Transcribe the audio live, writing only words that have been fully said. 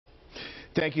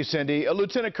Thank you, Cindy. A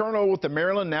lieutenant colonel with the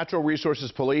Maryland Natural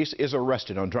Resources Police is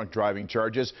arrested on drunk driving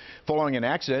charges following an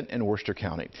accident in Worcester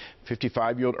County.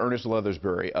 55-year-old Ernest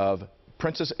Leathersbury of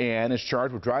Princess Anne is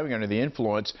charged with driving under the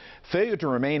influence, failure to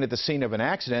remain at the scene of an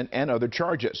accident, and other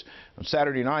charges. On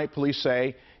Saturday night, police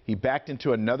say he backed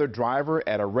into another driver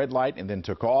at a red light and then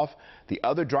took off. The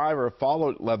other driver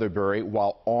followed Leathersbury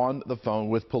while on the phone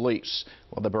with police.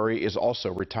 Leathersbury is also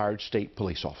a retired state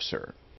police officer.